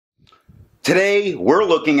Today, we're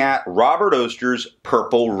looking at Robert Oster's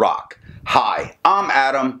Purple Rock. Hi, I'm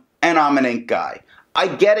Adam, and I'm an ink guy. I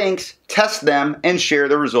get inks, test them, and share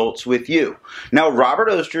the results with you. Now, Robert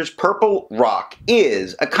Oster's Purple Rock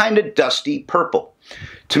is a kind of dusty purple.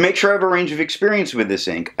 To make sure I have a range of experience with this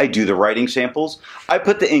ink, I do the writing samples, I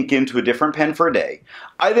put the ink into a different pen for a day,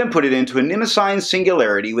 I then put it into a nib assigned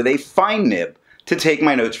Singularity with a fine nib to take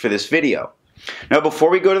my notes for this video. Now, before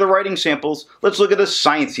we go to the writing samples, let's look at the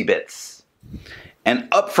sciencey bits. And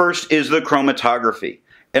up first is the chromatography.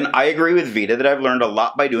 And I agree with Vita that I've learned a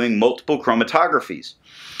lot by doing multiple chromatographies.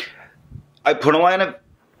 I put a line of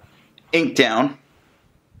ink down.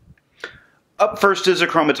 Up first is a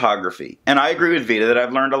chromatography. And I agree with Vita that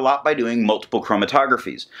I've learned a lot by doing multiple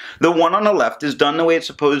chromatographies. The one on the left is done the way it's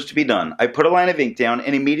supposed to be done. I put a line of ink down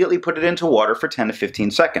and immediately put it into water for 10 to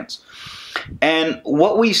 15 seconds. And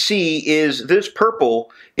what we see is this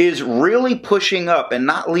purple is really pushing up and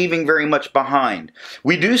not leaving very much behind.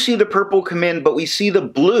 We do see the purple come in, but we see the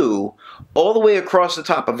blue all the way across the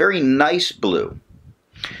top, a very nice blue.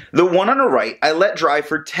 The one on the right, I let dry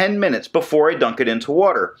for 10 minutes before I dunk it into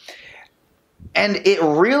water. And it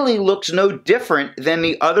really looks no different than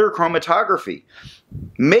the other chromatography,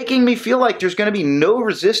 making me feel like there's going to be no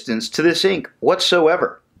resistance to this ink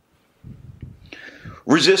whatsoever.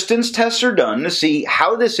 Resistance tests are done to see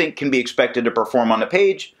how this ink can be expected to perform on the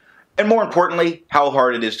page, and more importantly, how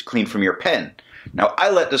hard it is to clean from your pen. Now, I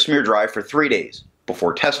let the smear dry for 3 days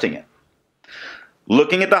before testing it.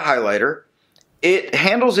 Looking at the highlighter, it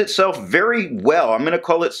handles itself very well. I'm going to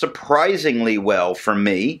call it surprisingly well for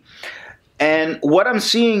me. And what I'm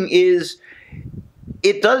seeing is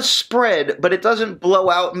it does spread, but it doesn't blow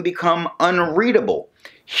out and become unreadable.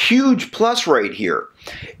 Huge plus right here.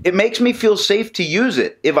 It makes me feel safe to use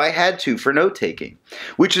it if I had to for note-taking,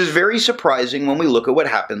 which is very surprising when we look at what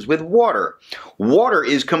happens with water. Water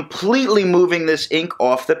is completely moving this ink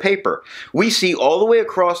off the paper. We see all the way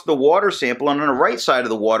across the water sample, and on the right side of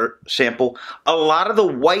the water sample, a lot of the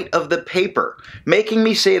white of the paper, making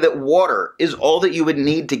me say that water is all that you would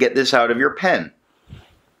need to get this out of your pen.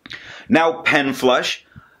 Now, Pen Flush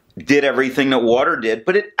did everything that water did,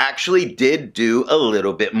 but it actually did do a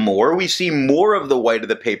little bit more. We see more of the white of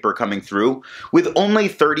the paper coming through with only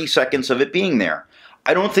 30 seconds of it being there.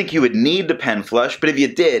 I don't think you would need the Pen Flush, but if you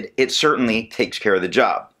did, it certainly takes care of the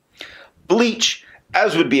job. Bleach,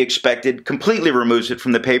 as would be expected, completely removes it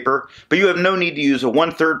from the paper, but you have no need to use a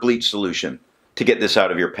 1/3 bleach solution to get this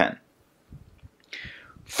out of your pen.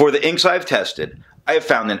 For the inks I've tested, I have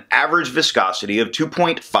found an average viscosity of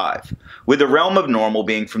 2.5, with the realm of normal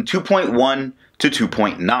being from 2.1 to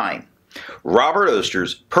 2.9. Robert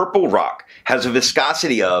Oster's Purple Rock has a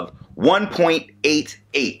viscosity of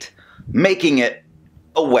 1.88, making it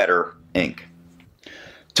a wetter ink.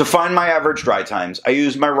 To find my average dry times, I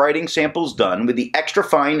use my writing samples done with the extra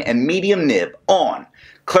fine and medium nib on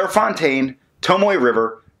Clairefontaine, Tomoe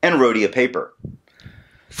River, and Rhodia paper.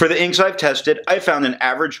 For the inks I've tested, I found an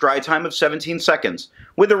average dry time of 17 seconds,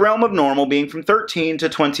 with the realm of normal being from 13 to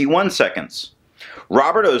 21 seconds.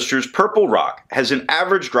 Robert Oster's Purple Rock has an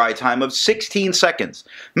average dry time of 16 seconds,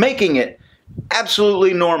 making it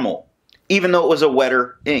absolutely normal, even though it was a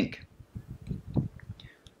wetter ink.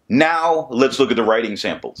 Now, let's look at the writing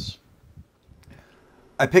samples.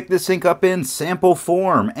 I picked this ink up in sample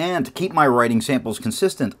form, and to keep my writing samples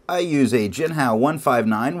consistent, I use a Jinhao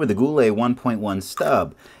 159 with a Goulet 1.1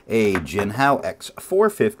 stub, a Jinhao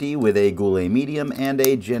X450 with a Goulet medium, and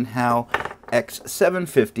a Jinhao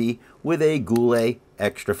X750 with a Goulet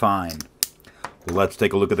extra fine. Let's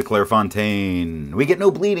take a look at the Clairefontaine. We get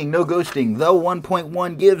no bleeding, no ghosting. The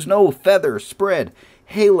 1.1 gives no feather, spread,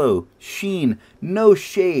 halo, sheen, no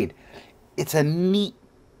shade. It's a neat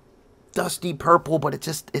dusty purple, but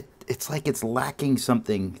it's like it's lacking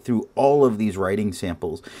something through all of these writing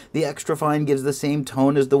samples. The extra fine gives the same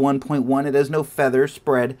tone as the 1.1. It has no feather,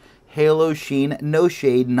 spread, halo, sheen, no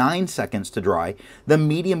shade, 9 seconds to dry. The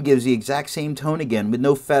medium gives the exact same tone again with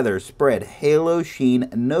no feather, spread, halo, sheen,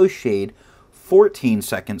 no shade, 14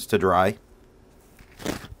 seconds to dry.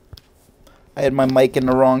 I had my mic in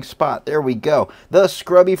the wrong spot. There we go. The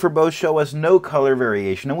scrubby for both show us no color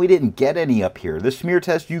variation, and we didn't get any up here. The smear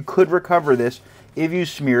test, you could recover this if you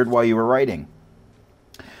smeared while you were writing.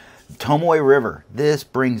 Tomoe River. This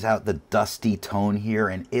brings out the dusty tone here,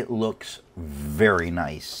 and it looks very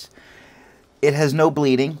nice. It has no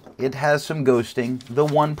bleeding. It has some ghosting. The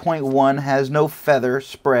 1.1 has no feather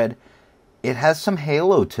spread. It has some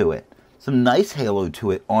halo to it. Some nice halo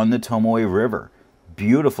to it on the Tomoe River.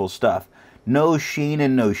 Beautiful stuff. No sheen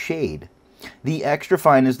and no shade. The extra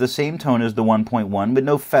fine is the same tone as the 1.1 with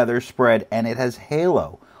no feather spread, and it has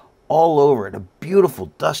halo all over it. A beautiful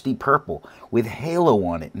dusty purple with halo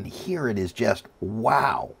on it. And here it is just,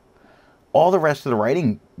 wow. All the rest of the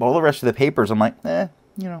writing, all the rest of the papers, I'm like,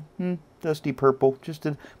 dusty purple.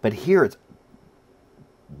 But here it's,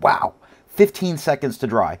 wow. 15 seconds to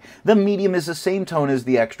dry. The medium is the same tone as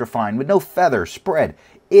the extra fine with no feather spread.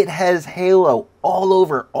 It has halo all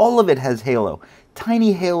over. All of it has halo.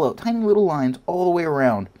 Tiny halo, tiny little lines all the way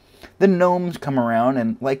around. The gnomes come around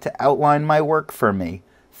and like to outline my work for me.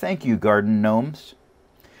 Thank you, garden gnomes.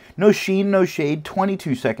 No sheen, no shade,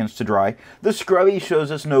 22 seconds to dry. The scrubby shows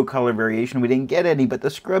us no color variation. We didn't get any, but the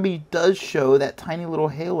scrubby does show that tiny little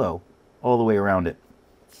halo all the way around it.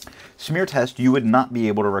 Smear test, you would not be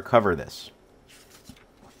able to recover this.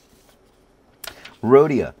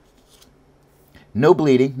 Rhodia. No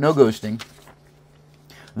bleeding, no ghosting.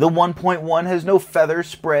 The 1.1 has no feather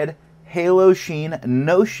spread, halo sheen,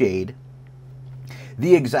 no shade.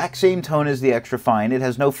 The exact same tone as the extra fine. It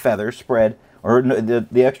has no feather spread, or no,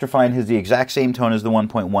 the extra fine has the exact same tone as the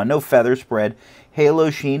 1.1. No feather spread, halo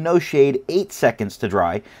sheen, no shade, 8 seconds to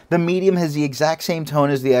dry. The medium has the exact same tone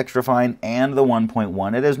as the extra fine and the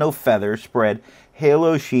 1.1. It has no feather spread,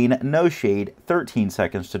 halo sheen, no shade, 13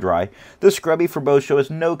 seconds to dry. The scrubby for both show us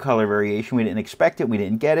no color variation. We didn't expect it, we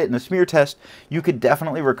didn't get it. In the smear test, you could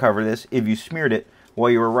definitely recover this if you smeared it while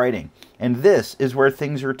you were writing. And this is where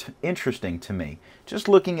things are interesting to me. Just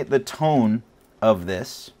looking at the tone of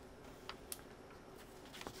this,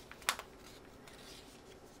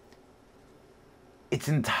 it's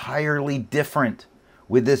entirely different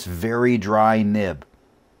with this very dry nib.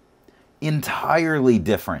 Entirely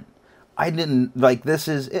different. I didn't, like, this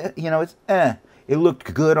is, it's It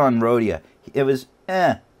looked good on Rhodia. It was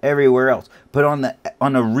everywhere else. But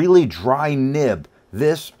on a really dry nib,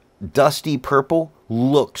 this dusty purple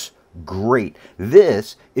looks great.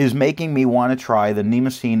 This is making me want to try the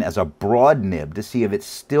Nemosine as a broad nib to see if it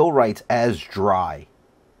still writes as dry.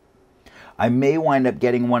 I may wind up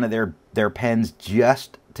getting one of their pens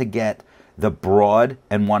just to get the broad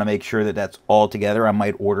and want to make sure that that's all together. I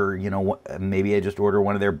might order, maybe I just order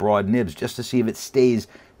one of their broad nibs just to see if it stays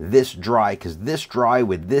this dry, because this dry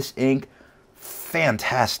with this ink,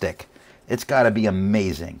 fantastic. It's got to be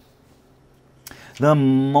amazing. The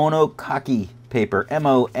Monokaki paper,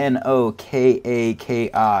 Monokaki.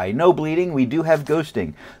 No bleeding, we do have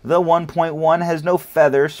ghosting. The 1.1 has no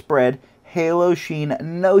feather spread, halo sheen,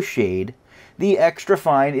 no shade. The extra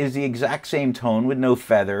fine is the exact same tone with no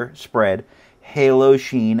feather spread, halo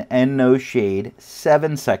sheen, and no shade,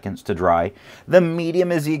 7 seconds to dry. The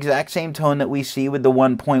medium is the exact same tone that we see with the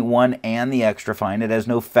 1.1 and the extra fine. It has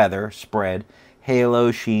no feather spread,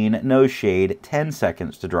 halo sheen, no shade, 10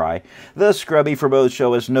 seconds to dry. The scrubby for both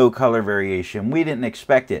show us no color variation. We didn't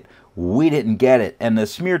expect it. We didn't get it. And the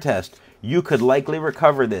smear test, you could likely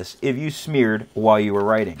recover this if you smeared while you were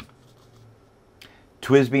writing.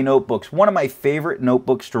 TWSBI notebooks, one of my favorite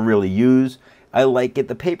notebooks to really use. I like it.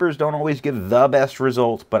 The papers don't always give the best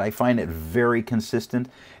results, but I find it very consistent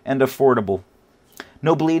and affordable.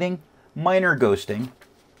 No bleeding, minor ghosting.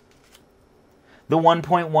 The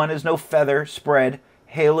 1.1 is no feather spread,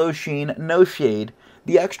 halo sheen, no shade.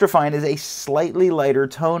 The extra fine is a slightly lighter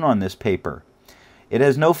tone on this paper. It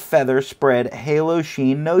has no feather spread, halo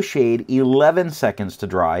sheen, no shade, 11 seconds to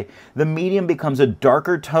dry. The medium becomes a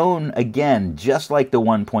darker tone again, just like the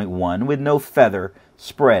 1.1, with no feather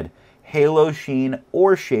spread, halo sheen,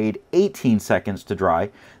 or shade, 18 seconds to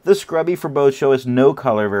dry. The scrubby for both show us no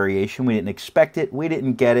color variation. We didn't expect it, we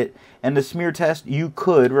didn't get it. And the smear test, you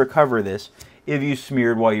could recover this if you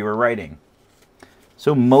smeared while you were writing.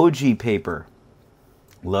 So Moji paper.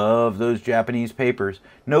 Love those Japanese papers.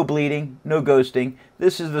 No bleeding, no ghosting.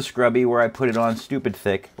 This is the scrubby where I put it on stupid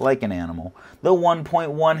thick, like an animal. The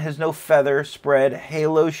 1.1 has no feather, spread,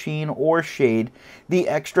 halo sheen, or shade. The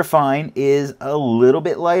extra fine is a little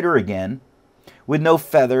bit lighter again, with no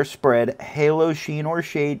feather, spread, halo sheen, or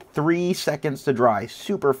shade. 3 seconds to dry.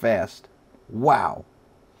 Super fast. Wow.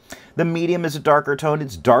 The medium is a darker tone.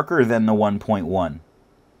 It's darker than the 1.1.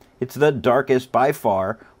 It's the darkest by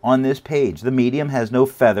far on this page. The medium has no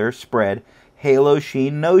feather spread, halo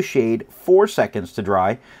sheen, no shade, 4 seconds to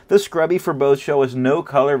dry. The scrubby for both show us no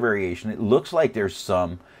color variation. It looks like there's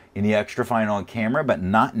some in the extra fine on camera, but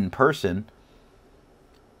not in person.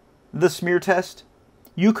 The smear test,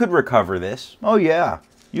 you could recover this. Oh yeah,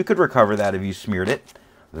 you could recover that if you smeared it.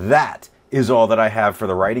 That is all that I have for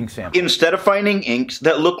the writing sample. Instead of finding inks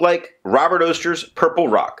that look like Robert Oster's Purple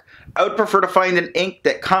Rock, I would prefer to find an ink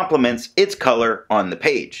that complements its color on the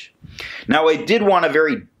page. Now, I did want a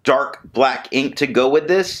very dark black ink to go with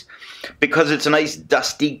this because it's a nice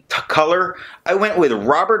dusty color. I went with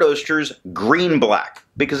Robert Oster's Green-Black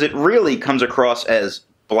because it really comes across as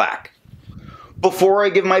black. Before I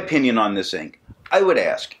give my opinion on this ink, I would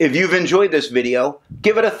ask, if you've enjoyed this video,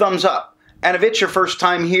 give it a thumbs up. And if it's your first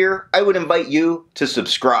time here, I would invite you to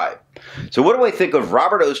subscribe. So what do I think of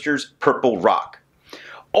Robert Oster's Purple Rock?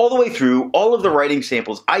 All the way through all of the writing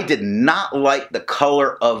samples, I did not like the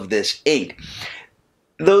color of this ink.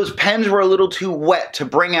 Those pens were a little too wet to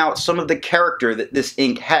bring out some of the character that this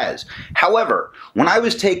ink has. However, when I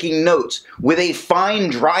was taking notes with a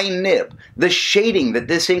fine dry nib, the shading that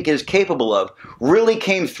this ink is capable of really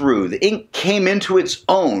came through. The ink came into its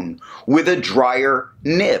own with a drier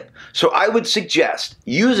nib. So I would suggest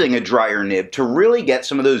using a drier nib to really get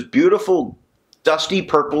some of those beautiful dusty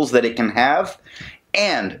purples that it can have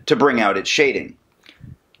and to bring out its shading.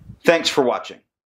 Thanks for watching.